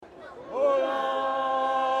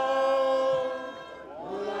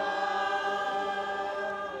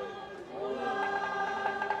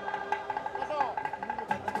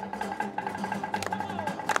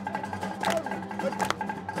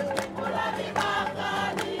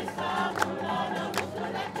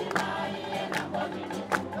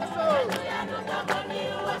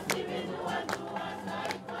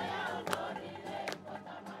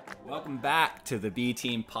back to the B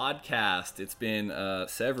Team podcast. It's been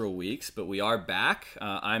several weeks, but we are back.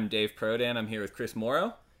 I'm Dave Prodan. I'm here with Chris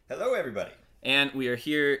Morrow. Hello, everybody. And we are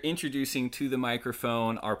here introducing to the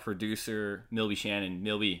microphone our producer, Milby Shannon.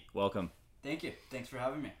 Milby, welcome. Thank you. Thanks for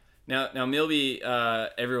having me. Now, Milby,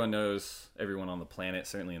 everyone on the planet,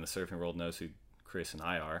 certainly in the surfing world, knows who Chris and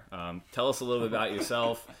I are. Tell us a little bit about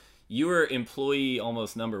yourself. You were employee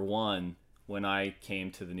almost number one when I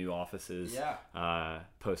came to the new offices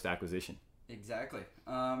post-acquisition. Exactly.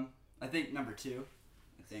 I think number two.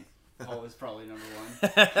 I think Paul was probably number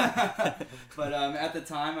one. But at the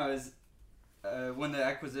time, I was when the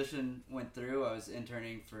acquisition went through, I was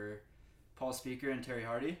interning for Paul Speaker and Terry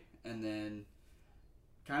Hardy, and then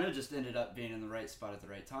kind of just ended up being in the right spot at the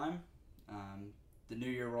right time. The new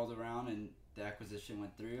year rolled around, and the acquisition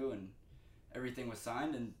went through, and everything was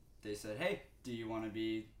signed, and they said, hey, do you want to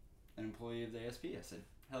be an employee of the ASP? I said,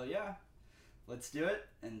 hell yeah, let's do it.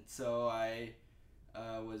 And so I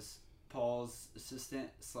was Paul's assistant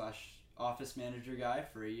 / office manager guy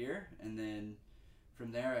for a year, and then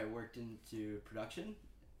from there I worked into production,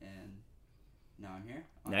 and now I'm here.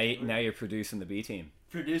 Now you're producing the B Team.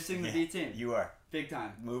 Producing the B Team. You are. Big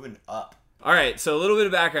time. Moving up. All right, so a little bit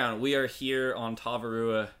of background. We are here on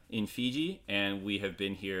Tavarua in Fiji, and we have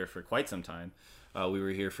been here for quite some time. We were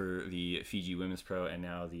here for the Fiji Women's Pro and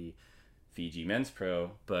now the Fiji Men's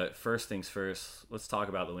Pro. But first things first, let's talk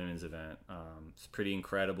about the women's event. It's pretty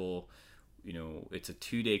incredible. You know, it's a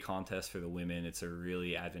 2-day contest for the women. It's a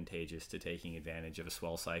really advantageous to taking advantage of a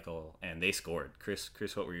swell cycle, and they scored. Chris,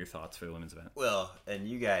 what were your thoughts for the women's event? Well, and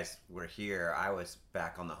you guys were here. I was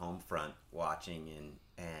back on the home front watching,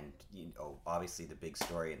 and you know, obviously the big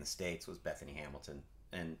story in the States was Bethany Hamilton,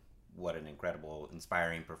 and what an incredible,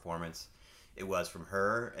 inspiring performance it was from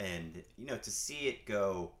her. And you know, to see it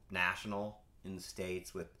go national in the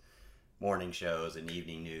States with morning shows and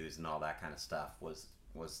evening news and all that kind of stuff was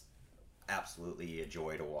absolutely a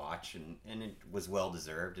joy to watch, and it was well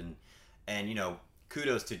deserved. And you know,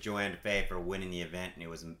 kudos to Joanne DeFay for winning the event, and it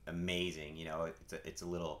was amazing. You know, it's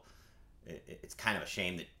kind of a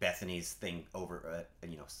shame that Bethany's thing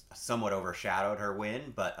somewhat overshadowed her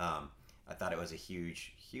win, but I thought it was a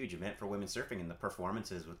huge event for women's surfing, and the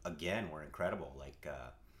performances again were incredible. Like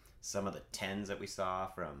some of the 10s that we saw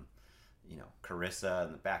from, you know, Carissa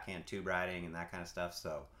and the backhand tube riding and that kind of stuff.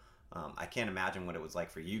 So I can't imagine what it was like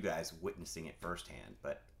for you guys witnessing it firsthand,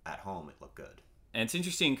 but at home it looked good. And it's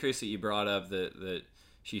interesting, Chris, that you brought up that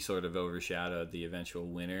she sort of overshadowed the eventual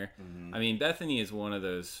winner. Mm-hmm. I mean, Bethany is one of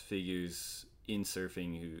those figures in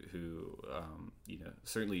surfing who you know,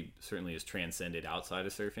 certainly has transcended outside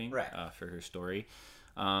of surfing, right, for her story.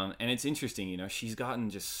 And it's interesting, you know, she's gotten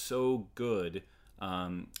just so good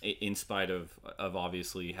in spite of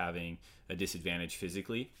obviously having a disadvantage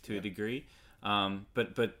physically to a degree.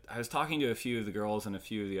 But I was talking to a few of the girls and a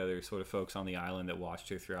few of the other sort of folks on the island that watched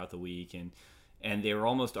her throughout the week, and they were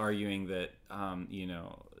almost arguing that you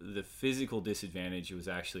know, the physical disadvantage was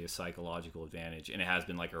actually a psychological advantage, and it has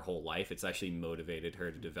been like her whole life. It's actually motivated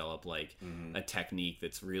her to develop like a technique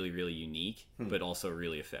that's really, really unique, but also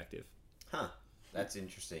really effective. Huh. That's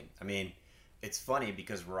interesting. I mean, it's funny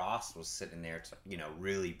because Ross was sitting there, you know,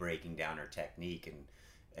 really breaking down her technique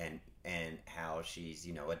and how she's,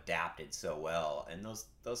 you know, adapted so well, and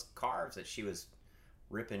those carves that she was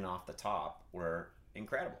ripping off the top were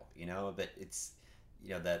incredible, you know. But it's, you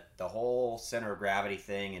know, the whole center of gravity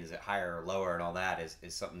thing, and is it higher or lower and all that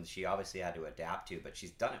is something she obviously had to adapt to, but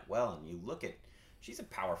she's done it well. And you look at, she's a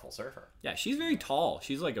powerful surfer. Yeah, she's very tall.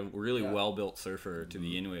 She's like a really well-built surfer to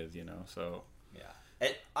begin with, you know. So yeah,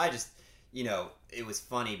 I just, you know, it was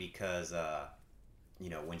funny because you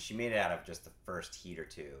know, when she made it out of just the first heat or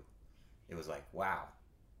two, it was like, wow,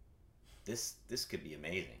 this could be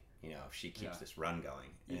amazing, you know, if she keeps this run going.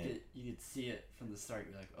 You could see it from the start.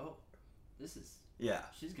 You're like, oh, this is, yeah,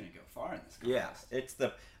 she's gonna go far in this contest. Yeah, it's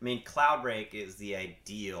I mean, Cloudbreak is the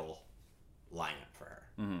ideal lineup for her.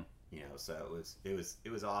 Mm-hmm. You know, so it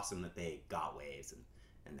was awesome that they got waves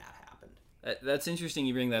and that happened. That's interesting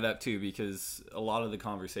you bring that up too, because a lot of the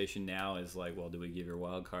conversation now is like, well, do we give her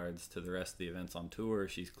wild cards to the rest of the events on tour?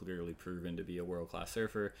 She's clearly proven to be a world-class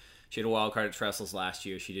surfer. She had a wild card at Trestles last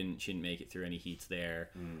year. She didn't make it through any heats there.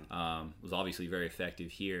 Was obviously very effective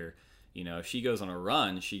here. You know, if she goes on a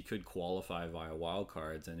run, she could qualify via wild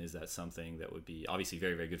cards. And is that something that would be obviously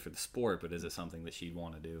very, very good for the sport, but is it something that she'd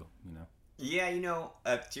want to do, you know? Yeah, you know,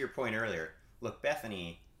 to your point earlier, look,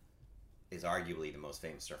 Bethany is arguably the most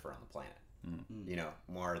famous surfer on the planet. Mm-hmm. You know,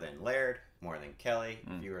 more than Laird, more than Kelly.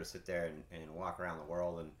 If you were to sit there and walk around the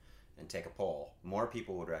world and take a poll, more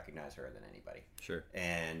people would recognize her than anybody. Sure.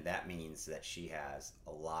 And that means that she has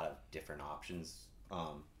a lot of different options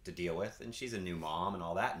to deal with, and she's a new mom and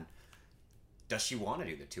all that. And does she want to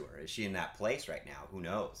do the tour? Is she in that place right now? Who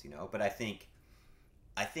knows, But I think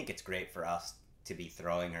it's great for us to be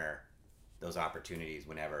throwing her those opportunities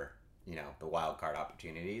whenever, the wild card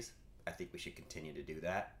opportunities. I think we should continue to do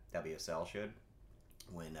that. WSL should,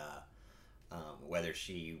 when whether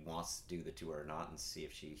she wants to do the tour or not, and see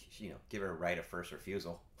if she give her a right of first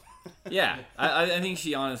refusal. Yeah, I think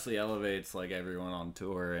she honestly elevates like everyone on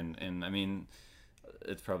tour, and I mean,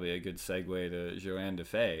 it's probably a good segue to Joanne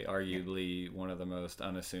Defay, arguably one of the most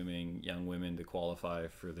unassuming young women to qualify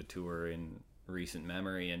for the tour in recent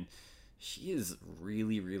memory, and she is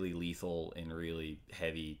really, really lethal in really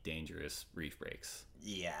heavy, dangerous reef breaks.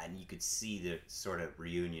 Yeah, and you could see the sort of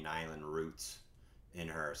Reunion Island roots in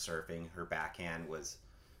her surfing. Her backhand was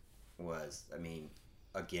I mean,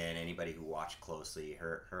 again, anybody who watched closely,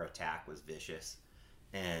 her attack was vicious.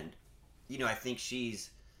 And, I think she's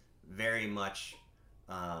very much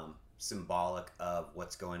symbolic of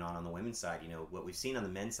what's going on the women's side. What we've seen on the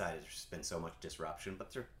men's side is there's been so much disruption,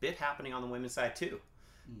 but there's a bit happening on the women's side too.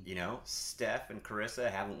 Steph and Carissa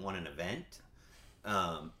haven't won an event.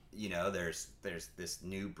 There's this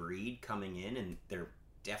new breed coming in, and they're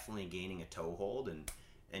definitely gaining a toehold,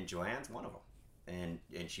 and Joanne's one of them,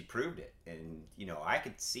 and she proved it. And I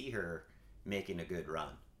could see her making a good run.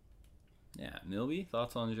 Yeah, Milby,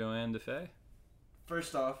 thoughts on Joanne Defay?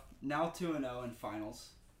 First off, now 2-0 in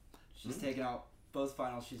finals. She's taken out both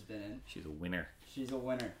finals she's been in. She's a winner. She's a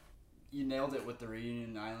winner. You nailed it with the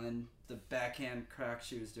Reunion Island. The backhand cracks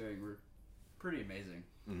she was doing were pretty amazing.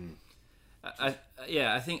 Mm-hmm.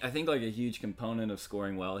 I think like a huge component of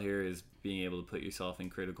scoring well here is being able to put yourself in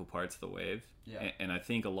critical parts of the wave. Yeah. And I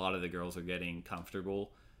think a lot of the girls are getting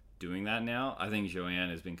comfortable doing that now. I think Joanne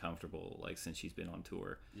has been comfortable like since she's been on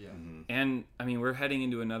tour. Yeah. Mm-hmm. And I mean, we're heading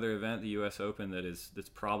into another event, the US Open, that's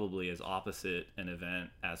probably as opposite an event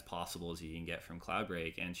as possible as you can get from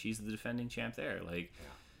Cloudbreak, and she's the defending champ there. Like, yeah.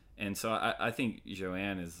 And so I think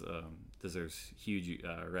Joanne deserves huge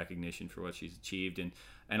recognition for what she's achieved,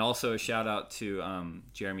 and also a shout out to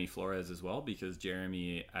Jeremy Flores as well, because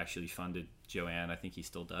Jeremy actually funded Joanne. I think he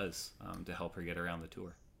still does, to help her get around the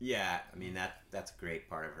tour. Yeah, I mean that's a great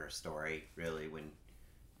part of her story, really.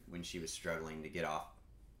 When she was struggling to get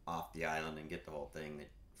off the island and get the whole thing, that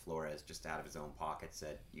Flores just out of his own pocket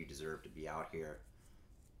said, "You deserve to be out here.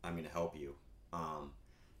 I'm going to help you."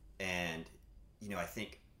 And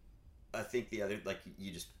I think the other, like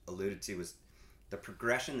you just alluded to, was the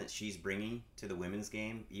progression that she's bringing to the women's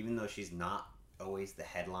game. Even though she's not always the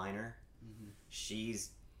headliner, she's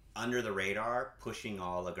under the radar, pushing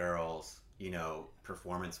all the girls,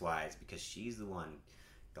 performance-wise, because she's the one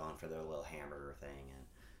going for their little hamburger thing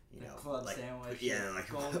and, the club like, sandwich, like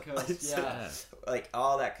Gold Coast, yeah, like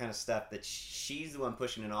all that kind of stuff. That she's the one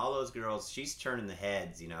pushing, and all those girls, she's turning the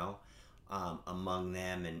heads, among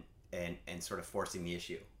them, and sort of forcing the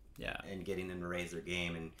issue. Yeah. And getting them to raise their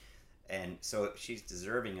game, and so she's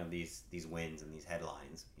deserving of these wins and these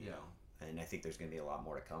headlines, you know. And I think there's going to be a lot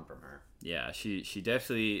more to come from her. Yeah, she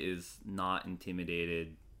definitely is not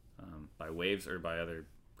intimidated by waves or by other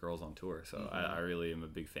girls on tour. So I really am a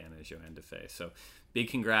big fan of Joanne Defay. So big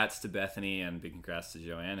congrats to Bethany, and big congrats to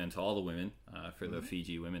Joanne and to all the women for the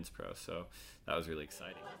Fiji Women's Pro. So that was really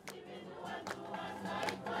exciting.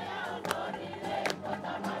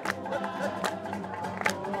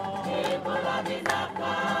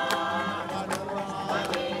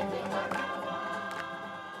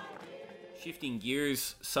 Shifting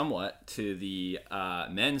gears somewhat to the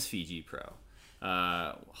men's Fiji Pro.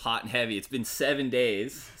 Hot and heavy. It's been 7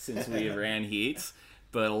 days since we ran heats,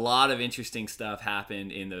 but a lot of interesting stuff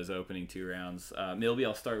happened in those opening 2 rounds. Milby,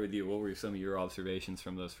 I'll start with you. What were some of your observations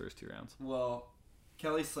from those first 2 rounds? Well,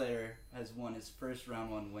 Kelly Slater has won his first round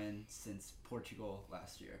 1 win since Portugal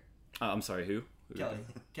last year. I'm sorry, who?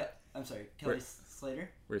 Kelly Slater.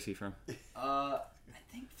 Where's he from? I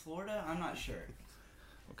think Florida. I'm not sure.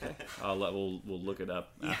 Okay, we'll look it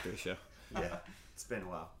up after the show. Yeah, it's been a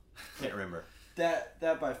while. Can't remember. That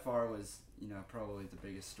by far was probably the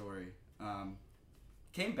biggest story.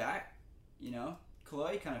 Came back,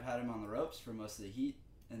 Chloe kind of had him on the ropes for most of the heat,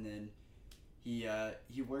 and then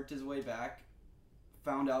he worked his way back.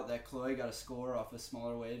 Found out that Chloe got a score off of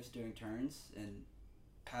smaller waves doing turns, and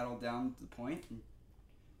paddled down the point and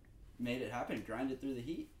made it happen. Grinded through the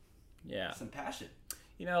heat. Yeah, some passion.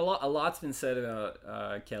 A lot's been said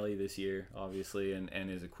about Kelly this year, obviously, and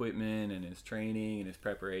his equipment and his training and his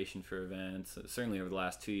preparation for events, certainly over the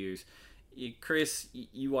last 2 years. Chris,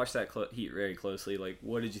 you watched that heat very closely. Like,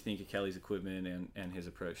 what did you think of Kelly's equipment and his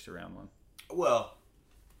approach to round 1? Well,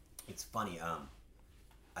 it's funny.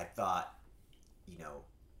 I thought,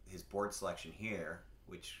 his board selection here,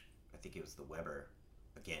 which I think it was the Weber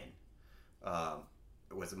again,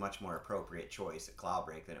 it was a much more appropriate choice at claw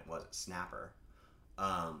break than it was at snapper.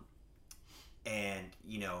 And,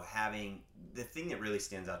 you know, having the thing that really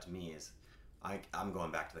stands out to me is I'm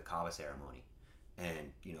going back to the kava ceremony.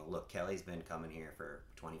 And, you know, look, Kelly's been coming here for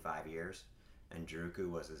 25 years, and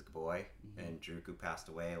Druku was his boy, and Druku passed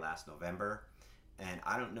away last November. And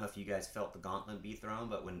I don't know if you guys felt the gauntlet be thrown,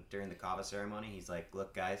 but during the kava ceremony, he's like,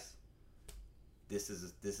 look, guys, this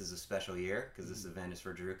is a special year because this event is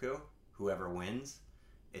for Druku. Whoever wins,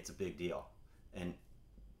 it's a big deal. And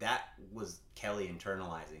that was Kelly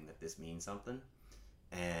internalizing that this means something.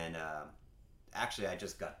 And actually, I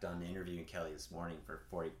just got done interviewing Kelly this morning for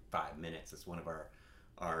 45 minutes. It's one of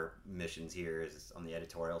our missions here is on the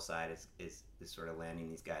editorial side is sort of landing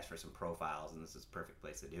these guys for some profiles, and this is a perfect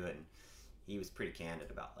place to do it. And he was pretty candid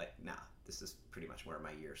about, like, nah, this is pretty much where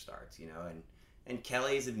my year starts, you know. And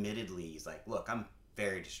Kelly's admittedly, he's like, look, I'm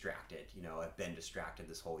very distracted. You know, I've been distracted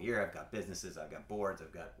this whole year. I've got businesses, I've got boards,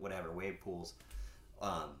 I've got whatever, wave pools.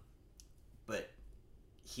 But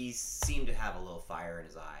he seemed to have a little fire in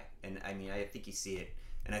his eye. And I mean, I think you see it,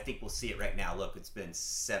 and I think we'll see it right now. Look, it's been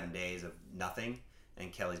 7 days of nothing,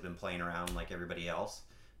 and Kelly's been playing around like everybody else.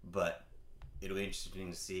 But it'll be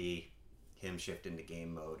interesting to see him shift into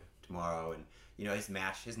game mode tomorrow. And, you know, his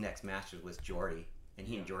next match was with Jordy, and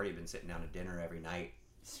he and Jordy have been sitting down to dinner every night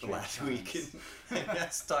the last week. And I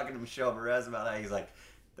was talking to Michelle Perez about that. He's like,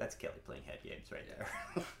 that's Kelly playing head games right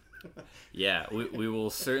there. Yeah, we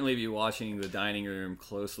will certainly be watching the dining room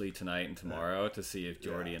closely tonight and tomorrow to see if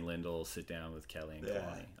Jordy and Lyndall sit down with Kelly and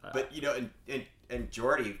Kalani. But, you know, and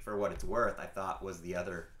Jordy, for what it's worth, I thought was the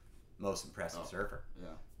other most impressive surfer. Yeah.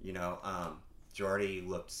 You know, Jordy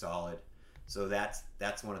looked solid. So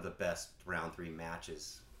that's one of the best round 3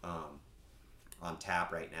 matches on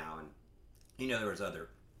tap right now. And, you know, there was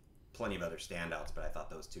plenty of other standouts, but I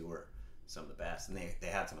thought those two were some of the best, and they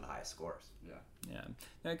had some of the highest scores. Yeah.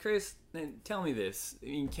 Now, Chris, tell me this. I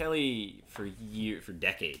mean, Kelly for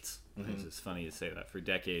decades. It's just funny to say that. For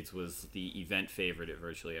decades, was the event favorite at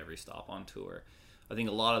virtually every stop on tour. I think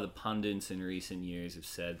a lot of the pundits in recent years have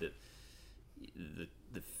said that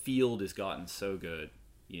the field has gotten so good,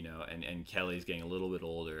 you know, and Kelly's getting a little bit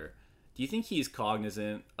older. Do you think he's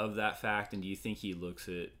cognizant of that fact, and do you think he looks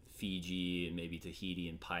at Fiji and maybe Tahiti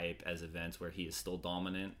and Pipe as events where he is still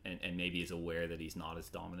dominant and maybe is aware that he's not as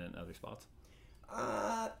dominant in other spots?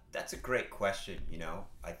 That's a great question. You know,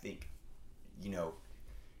 I think, you know,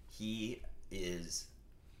 he is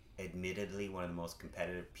admittedly one of the most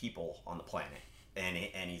competitive people on the planet, and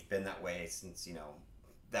he's been that way since, you know,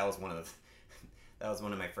 that was one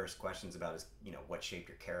of my first questions about is, you know, what shaped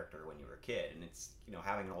your character when you were a kid. And it's, you know,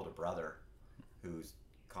 having an older brother who's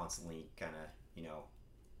constantly kind of, you know,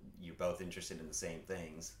 you're both interested in the same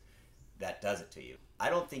things, that does it to you. I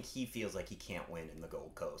don't think he feels like he can't win in the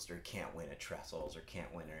Gold Coast or can't win at Trestles or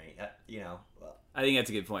can't win any, you know. Well, I think that's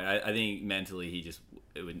a good point. I think mentally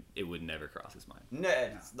it would never cross his mind. No,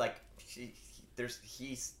 it's like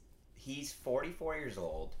he's 44 years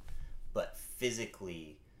old, but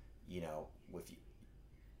physically, you know, with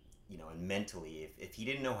you know, and mentally, if he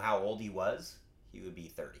didn't know how old he was, he would be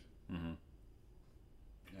 30. Mm-hmm.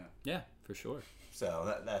 Yeah, for sure.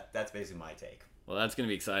 So that's basically my take. Well, that's going to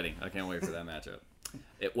be exciting. I can't wait for that matchup.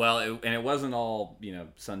 It wasn't all, you know,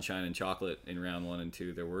 sunshine and chocolate in round 1 and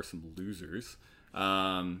 2. There were some losers.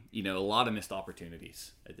 You know, a lot of missed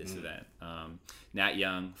opportunities at this event. Nat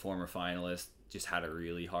Young, former finalist, just had a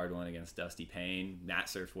really hard one against Dusty Payne. Nat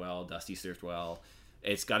surfed well. Dusty surfed well.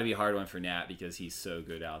 It's got to be a hard one for Nat because he's so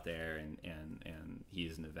good out there and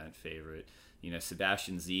he's an event favorite. You know,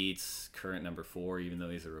 Sebastian Zietz, current number 4, even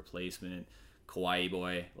though he's a replacement. Kauai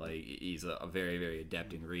boy, like, he's a very, very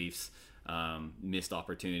adept in reefs. Missed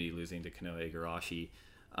opportunity losing to Kanoe Igarashi.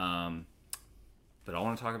 But I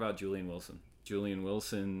want to talk about Julian Wilson. Julian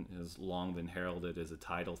Wilson has long been heralded as a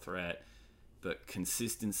title threat, but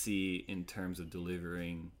consistency in terms of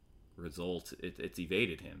delivering results, it's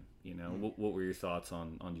evaded him. You know, what were your thoughts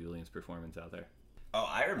on Julian's performance out there? Oh,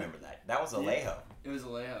 I remember that. That was Alejo. It was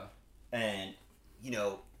Alejo. And, you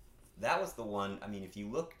know, that was the one, I mean, if you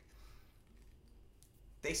look,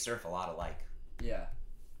 they surf a lot alike. Yeah.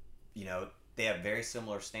 You know, they have very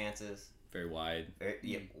similar stances. Very wide.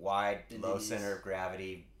 Wide, low center of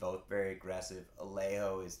gravity, both very aggressive.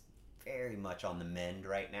 Alejo is very much on the mend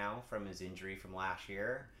right now from his injury from last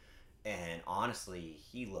year. And honestly,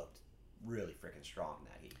 he looked really freaking strong in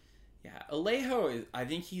that heat. Yeah, Alejo, I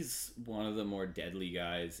think he's one of the more deadly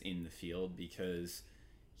guys in the field because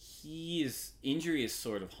injury has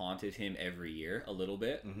sort of haunted him every year a little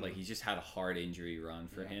bit. Mm-hmm. Like, he's just had a hard injury run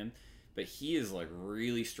for him. but he is like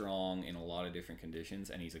really strong in a lot of different conditions,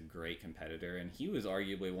 and he's a great competitor. And he was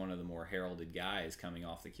arguably one of the more heralded guys coming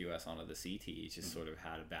off the QS onto the CT. He's just sort of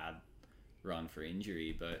had a bad run for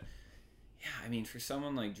injury, but yeah, I mean, for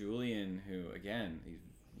someone like Julian, who again, he's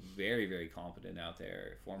very, very competent out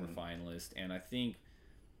there, former finalist, and I think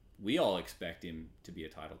we all expect him to be a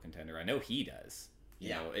title contender. I know he does. You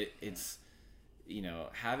know, it's you know,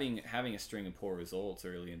 having a string of poor results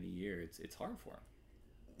early in the year, it's hard for him.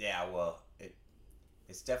 Yeah, well,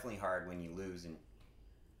 it's definitely hard when you lose and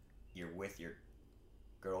you're with your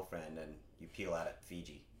girlfriend and you peel out at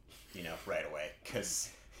Fiji, you know, right away. Because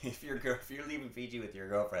if you're leaving Fiji with your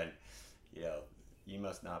girlfriend, you know, you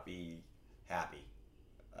must not be happy,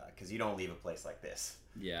 because you don't leave a place like this.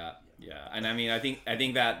 Yeah, and I mean, I think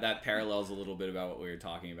that parallels a little bit about what we were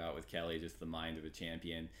talking about with Kelly, just the mind of a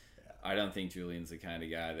champion. I don't think Julian's the kind of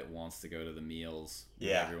guy that wants to go to the meals with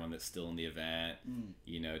everyone that's still in the event.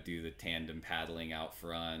 You know, do the tandem paddling out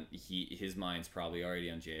front. His mind's probably already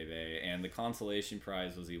on JV, and the consolation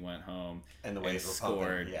prize was he went home and the waves were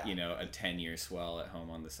scored, pumping, you know, a 10-year swell at home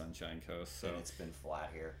on the Sunshine Coast. So and it's been flat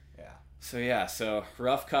here. So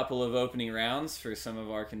rough couple of opening rounds for some of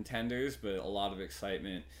our contenders, but a lot of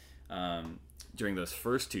excitement during those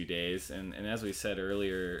first 2 days. And as we said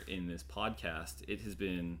earlier in this podcast, it has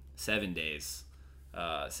been 7 days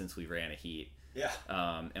since we ran a heat. Yeah.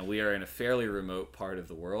 And we are in a fairly remote part of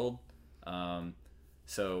the world.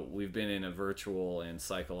 So we've been in a virtual and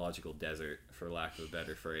psychological desert, for lack of a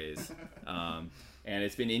better phrase. And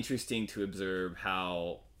it's been interesting to observe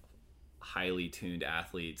how highly tuned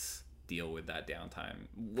athletes deal with that downtime.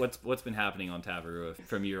 What's been happening on Tavarua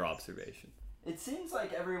from your observation? It seems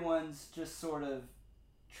like everyone's just sort of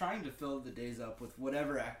trying to fill the days up with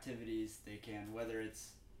whatever activities they can, whether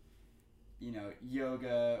it's, you know,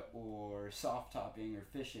 yoga or soft topping or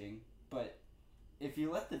fishing. But if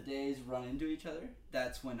you let the days run into each other,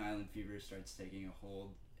 that's when island fever starts taking a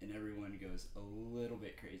hold and everyone goes a little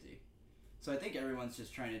bit crazy. So I think everyone's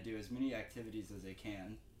just trying to do as many activities as they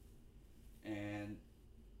can and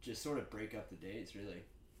just sort of break up the days, really.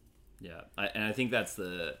 Yeah, and I think that's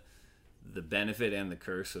the benefit and the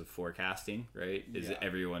curse of forecasting, right? Is that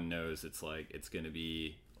everyone knows it's like it's going to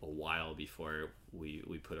be a while before we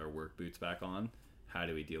put our work boots back on. How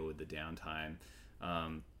do we deal with the downtime?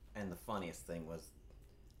 And the funniest thing was,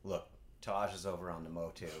 look, Taj is over on the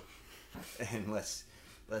Motu, and let's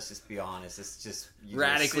just be honest, it's just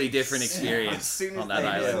radically different experience on that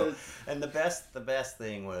island. And the best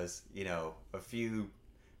thing was, you know, a few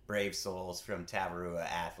brave souls from Tavarua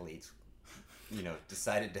athletes, you know,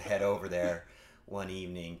 decided to head over there one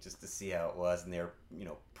evening just to see how it was, and they were, you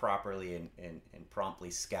know, properly and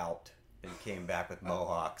promptly scalped and came back with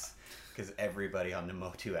mohawks, because everybody on the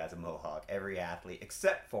Motu has a mohawk, every athlete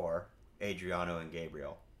except for Adriano and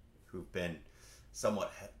Gabriel, who've been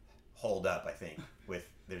somewhat holed up, I think, with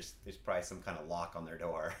there's probably some kind of lock on their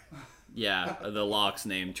door. Yeah, the lock's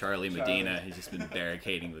named Charlie Medina. He's just been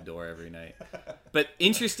barricading the door every night. But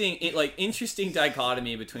interesting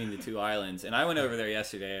dichotomy between the two islands. And I went over there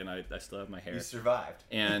yesterday, and I still have my hair. You survived.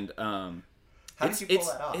 And how did you pull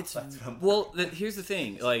that off? Here's the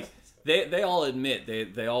thing. Like they all admit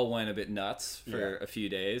they all went a bit nuts for a few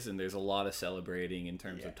days, and there's a lot of celebrating in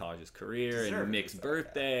terms of Taj's career and Mick's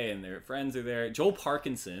birthday, and their friends are there. Joel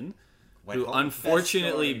Parkinson, who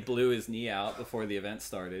unfortunately blew his knee out before the event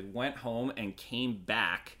started, went home and came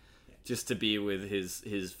back just to be with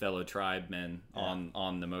his fellow tribemen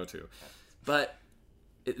on the Motu. But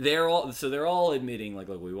they're all admitting like,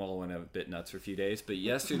 look, we all went a bit nuts for a few days, but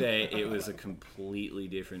yesterday it was a completely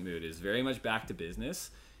different mood. It's very much back to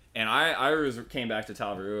business. And I came back to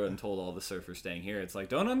Tavarua and told all the surfers staying here, it's like,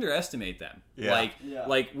 don't underestimate them.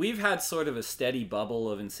 Like we've had sort of a steady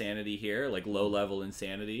bubble of insanity here, like low level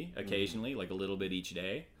insanity occasionally, like a little bit each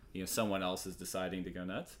day. You know, someone else is deciding to go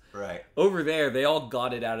nuts. Right. Over there, they all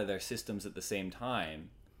got it out of their systems at the same time,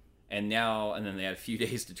 and then they had a few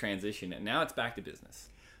days to transition, and now it's back to business.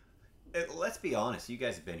 Let's be honest. You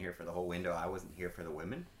guys have been here for the whole window. I wasn't here for the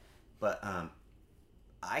women, but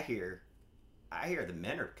I hear the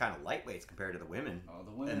men are kind of lightweights compared to the women. Oh,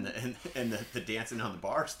 the women and the dancing on the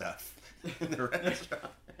bar stuff in the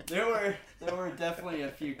restaurant. There were definitely a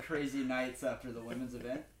few crazy nights after the women's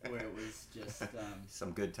event where it was just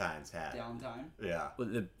some good times had. Downtime. Yeah. Well,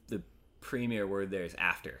 the premier word there is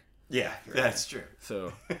after. Yeah, that's true.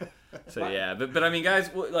 So yeah, but I mean, guys,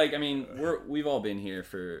 like, I mean, we've all been here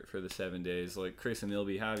for the 7 days. Like, Chris and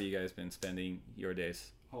Milby, how have you guys been spending your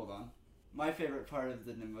days? Hold on. My favorite part of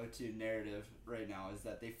the Namotu narrative right now is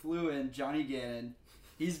that they flew in Johnny Gannon.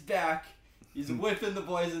 He's back. He's whipping the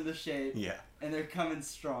boys into shape. Yeah. And they're coming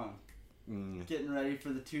strong. getting ready for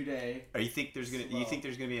the 2-day. You think there's gonna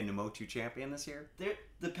be a Numotu champion this year?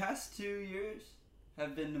 The past 2 years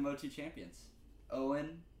have been Numotu champions.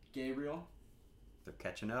 Owen, Gabriel. They're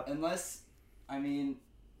catching up. Unless,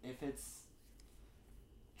 if it's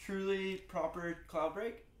truly proper cloud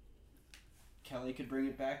break, Kelly could bring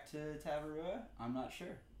it back to Tavarua. I'm not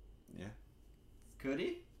sure. Yeah. Could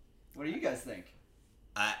he? What do you guys think?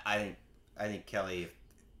 I think Kelly, if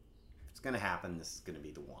it's gonna happen, this is gonna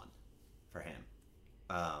be the one for him.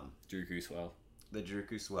 Druku swell. The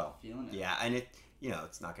Druku swell. Feeling it. Yeah, and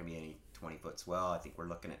it's not gonna be any 20-foot swell. I think we're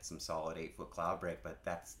looking at some solid 8-foot cloud break, but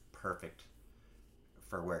that's perfect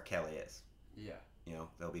for where Kelly is. Yeah.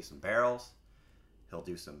 There'll be some barrels. He'll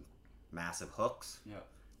do some massive hooks. Yep.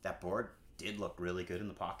 That board did look really good in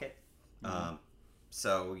the pocket. Mm-hmm.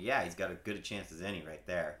 So yeah, he's got as good a chance as any right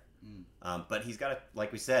there. But he's got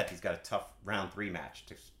like we said, he's got a tough round 3 match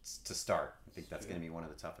to start. I think that's going to be one of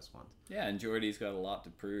the toughest ones. Yeah, and Jordy's got a lot to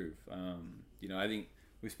prove. I think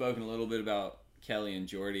we've spoken a little bit about Kelly and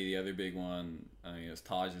Jordy. The other big one, is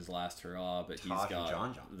Taj's last hurrah, but he's got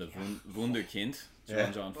John. The Wunderkind,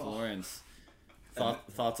 John Florence.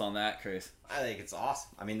 Thoughts on that, Chris? I think it's awesome.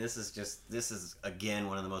 This is again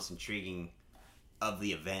one of the most intriguing of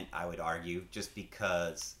the event, I would argue, just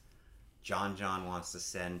because John wants to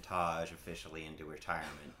send Taj officially into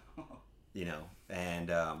retirement,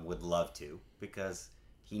 and would love to because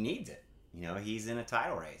he needs it. He's in a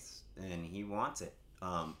title race and he wants it.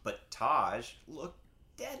 But Taj looked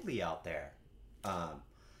deadly out there,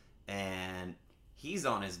 and he's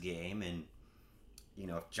on his game. And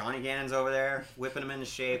if Johnny Gannon's over there whipping him into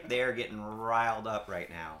shape, they're getting riled up right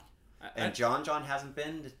now. And John hasn't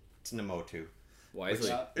been to Numotu.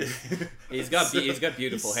 Wisely. He's got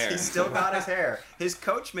beautiful hair. He's still got his hair. His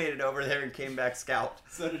coach made it over there and came back scout.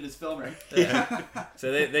 So did his filmer. Yeah.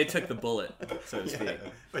 So they took the bullet, so to speak. Yeah.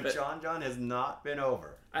 But John has not been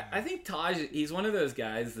over. I think Taj, he's one of those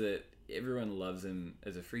guys that everyone loves him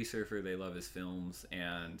as a free surfer. They love his films.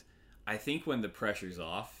 And I think when the pressure's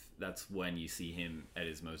off, that's when you see him at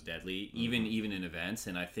his most deadly, even in events.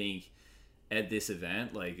 And I think at this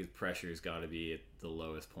event, like, his pressure's got to be at the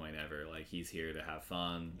lowest point ever. Like, he's here to have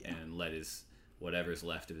fun and let his whatever's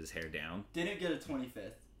left of his hair down. Didn't get a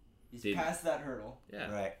 25th. He's past that hurdle.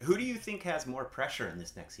 Yeah. Right. Who do you think has more pressure in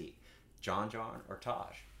this next heat? John or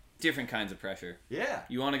Taj? Different kinds of pressure. Yeah.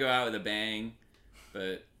 You want to go out with a bang,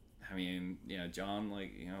 but John,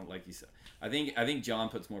 like you said, I think John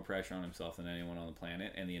puts more pressure on himself than anyone on the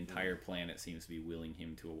planet, and the entire planet seems to be willing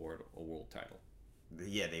him to award a world title.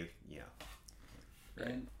 Yeah, Right.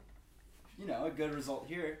 And, a good result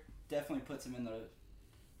here definitely puts him in the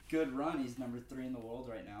good run. He's number 3 in the world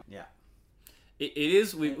right now. Yeah. It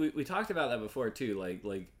is. We talked about that before too.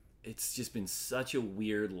 Like it's just been such a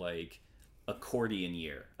weird accordion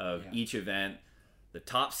year of each event. The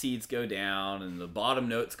top seeds go down and the bottom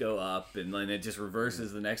notes go up, and then it just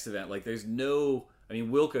reverses the next event. Like, there's no.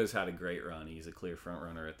 Wilco's had a great run. He's a clear front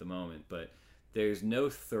runner at the moment, but there's no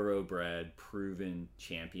thoroughbred, proven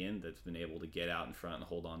champion that's been able to get out in front and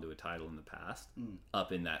hold on to a title in the past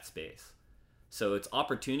up in that space. So it's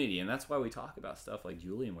opportunity, and that's why we talk about stuff like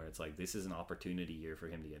Julian, where it's like, this is an opportunity year for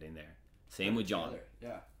him to get in there. Same with John.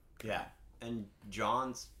 Yeah. Yeah. And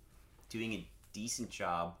John's doing a decent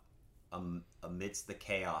job amidst the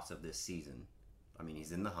chaos of this season.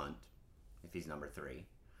 He's in the hunt if he's number 3.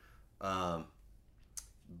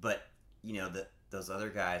 But, those other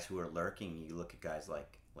guys who are lurking, you look at guys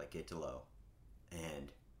like Italo,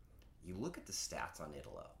 and you look at the stats on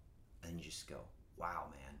Italo, and you just go, wow,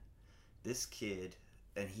 man. This kid,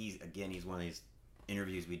 and he's one of these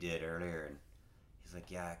interviews we did earlier, and he's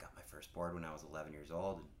like, yeah, I got my first board when I was 11 years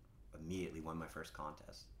old and immediately won my first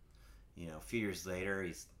contest. A few years later,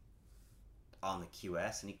 he's on the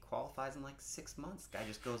QS and he qualifies in 6 months. The guy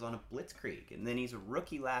just goes on a blitzkrieg, and then he's a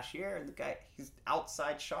rookie last year, and he's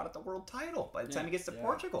outside shot at the world title by the time he gets to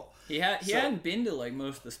Portugal. He hadn't been to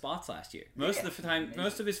most of the spots last year. Most of the time,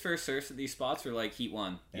 most of his first surfs at these spots were Heat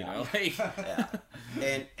 1. Yeah.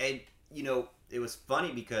 And it was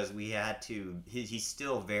funny because we had to. He's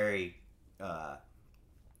still very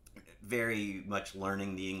very much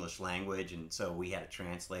learning the English language, and so we had a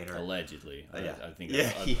translator. Allegedly, I think. Yeah,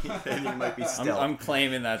 he might be still. I'm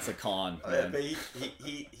claiming that's a con. But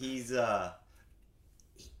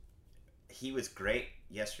he was great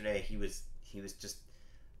yesterday. He was just,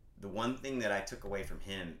 the one thing that I took away from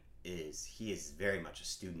him is he is very much a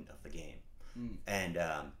student of the game, and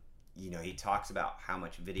he talks about how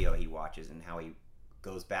much video he watches and how he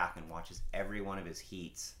goes back and watches every one of his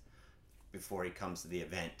heats before he comes to the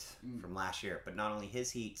event from last year. But not only his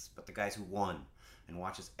heats, but the guys who won, and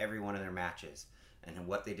watches every one of their matches. and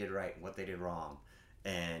what they did right and what they did wrong.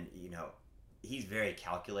 And, he's very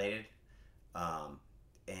calculated.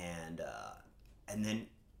 And then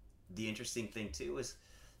the interesting thing, too, is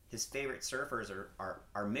his favorite surfers are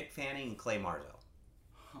Mick Fanning and Clay Marzo.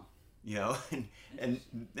 And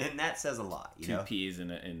that says a lot. Two peas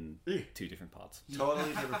in two different pots. Totally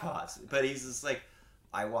different pots. But he's just like,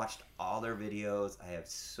 I watched all their videos. I have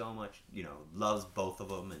so much, loves both of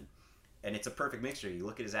them. And it's a perfect mixture. You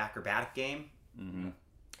look at his acrobatic game, mm-hmm.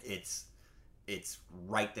 it's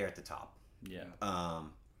right there at the top. Yeah.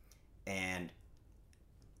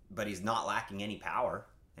 But he's not lacking any power,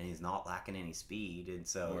 and he's not lacking any speed, and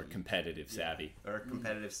so or competitive savvy.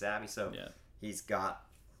 So he's got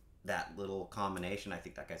that little combination. I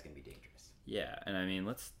think that guy's gonna be dangerous. Yeah, and I mean,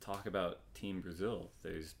 let's talk about Team Brazil.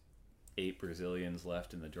 There's 8 Brazilians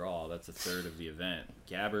left in the draw. That's a third of the event.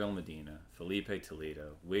 Gabriel Medina, Felipe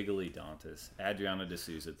Toledo, Wiggly Dantas, Adriano de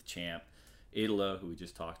Souza, the champ, Italo, who we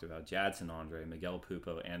just talked about, Jadson Andre, Miguel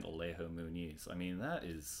Pupo, and Alejo Muniz. I mean, that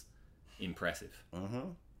is impressive. Mm-hmm.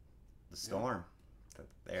 The Storm,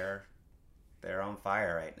 they're on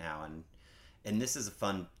fire right now, and this is a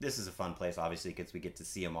fun place, obviously, because we get to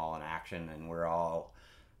see them all in action, and we're all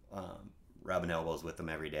rubbing elbows with them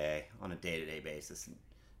every day on a day-to-day basis. And,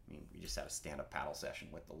 I mean, we just had a stand-up paddle session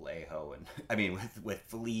with Alejo, and I mean with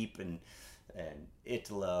Felipe and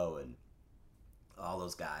Italo and all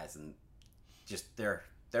those guys, and just they're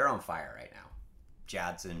on fire right now.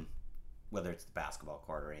 Jadson, whether it's the basketball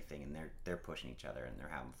court or anything, and they're pushing each other and they're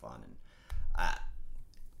having fun, and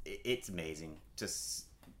it's amazing to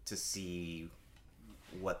see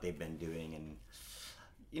what they've been doing. And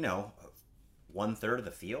 1/3 of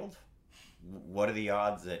the field. What are the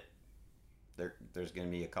odds that there's going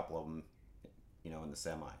to be a couple of them, in the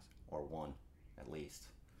semis, or one at least?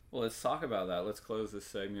 Well, let's talk about that. Let's close this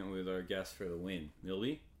segment with our guess for the win.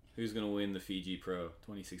 Milby, who's going to win the Fiji Pro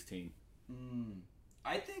 2016?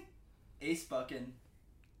 I think Ace Buchan,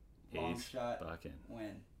 long shot,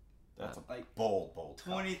 win. That's a bold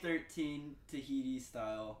 2013 Tahiti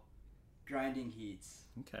style grinding heats.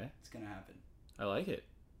 Okay, it's gonna happen. I like it.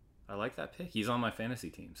 I like that pick. He's on my fantasy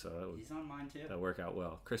team, so he's on mine too. That'll work out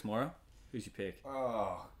well. Chris Morrow, who's your pick?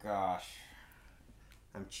 Oh gosh,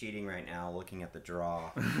 I'm cheating right now looking at the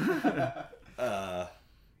draw.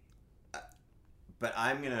 But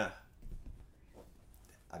I'm gonna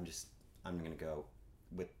go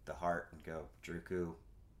with the heart and go Druku,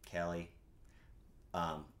 Kelly.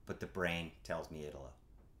 But the brain tells me Italo.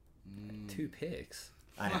 2 picks.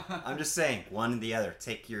 I know. I'm just saying, one or the other.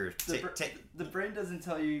 Take your... The brain doesn't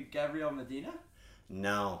tell you Gabriel Medina?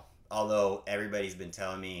 No. Although everybody's been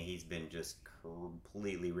telling me he's been just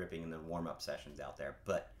completely ripping in the warm-up sessions out there.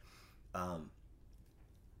 But,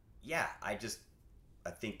 yeah, I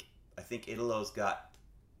think Italo's got...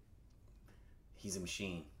 He's a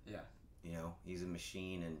machine. Yeah. He's a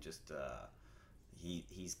machine, and just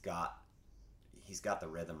he's got the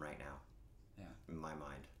rhythm right now. Yeah. In my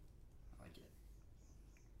mind. I like it.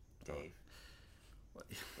 Dave.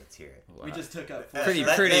 Let's hear it. We just took up pretty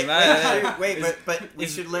much. Wait, but we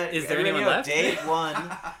should let. Is there anyone left? Dave won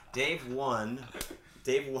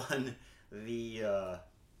the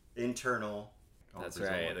internal. That's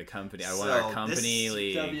right. The company. I won our company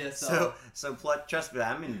league. WSL. So trust me,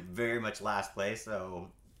 I'm in very much last place. So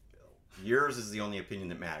yours is the only opinion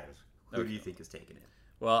that matters. Who do you think is taking it?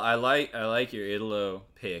 Well, I like your Italo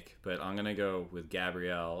pick, but I'm gonna go with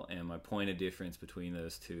Gabrielle. And my point of difference between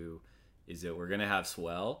those two is that we're gonna have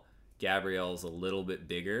swell. Gabrielle's a little bit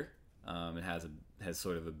bigger, and has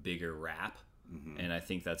sort of a bigger wrap, and I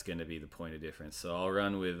think that's gonna be the point of difference. So I'll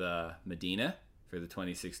run with Medina for the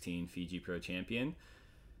 2016 Fiji Pro champion,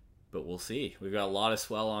 but we'll see. We've got a lot of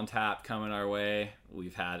swell on tap coming our way.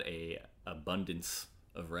 We've had a abundance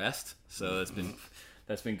of rest, so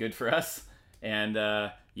that's been good for us. And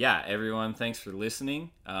yeah, everyone, thanks for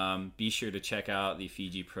listening. Be sure to check out the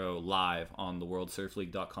Fiji Pro live on the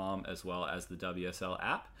worldsurfleague.com as well as the WSL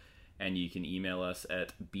app. And you can email us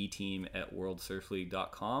at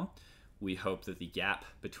bteam@worldsurfleague.com. We hope that the gap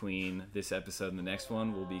between this episode and the next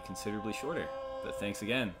one will be considerably shorter. But thanks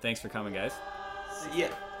again. Thanks for coming, guys.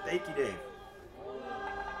 Yeah. Thank you, Dave.